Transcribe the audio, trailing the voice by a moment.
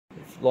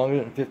longer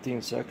than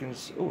 15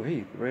 seconds. Oh,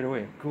 hey, right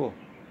away. Cool.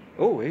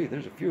 Oh, hey,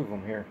 there's a few of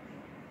them here.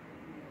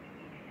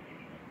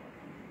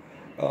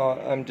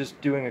 I'm just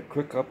doing a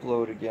quick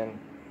upload again.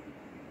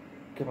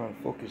 Come on,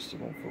 focus. It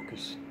won't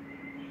focus.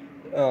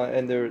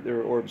 And there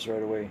are orbs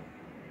right away.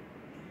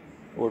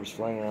 Orbs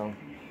flying around.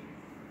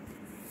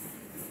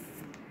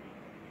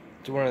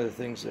 So one of the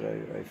things that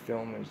I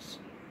film is...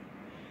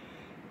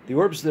 The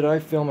orbs that I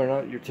film are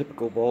not your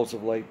typical balls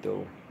of light,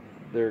 though.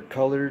 They're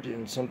colored,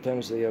 and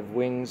sometimes they have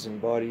wings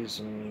and bodies,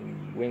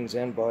 and wings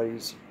and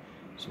bodies.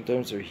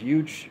 Sometimes they're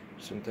huge,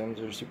 sometimes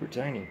they're super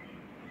tiny.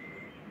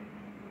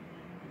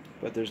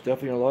 But there's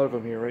definitely a lot of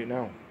them here right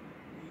now.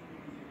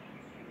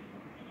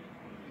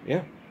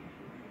 Yeah.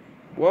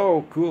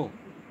 Whoa, cool.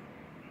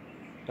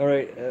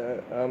 Alright,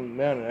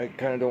 man, I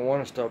kind of don't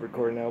want to stop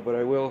recording now, but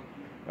I will.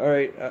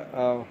 Alright,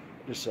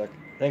 just a sec.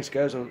 Thanks,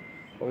 guys. I'll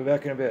be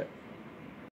back in a bit.